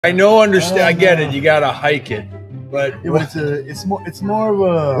I know, understand. I get it. You gotta hike it, but Yeah, but it's more of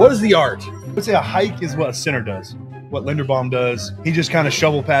a. what is the art? I would say a hike is what a center does. What Linderbaum does. He just kind of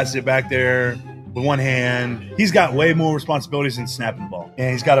shovel passes it back there with one hand. He's got way more responsibilities than snapping the ball,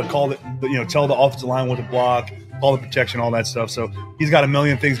 and he's got to call it. Tell the offensive line what to block, call the protection, all that stuff. So he's got a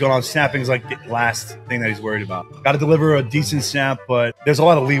million things going on. Snapping is like the last thing that he's worried about. Got to deliver a decent snap, but there's a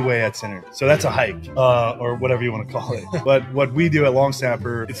lot of leeway at center. So that's a hike, or whatever you want to call it. But what we do at long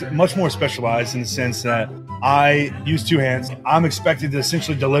snapper, it's much more specialized in the sense that I use two hands. I'm expected to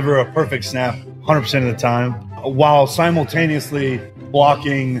essentially deliver a perfect snap 100% of the time, while simultaneously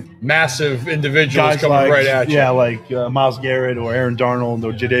blocking massive individuals guys coming right at you. Yeah, like Myles Garrett or Aaron Darnold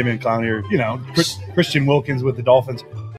or Jadeveon Clowney or Christian Wilkins with the Dolphins.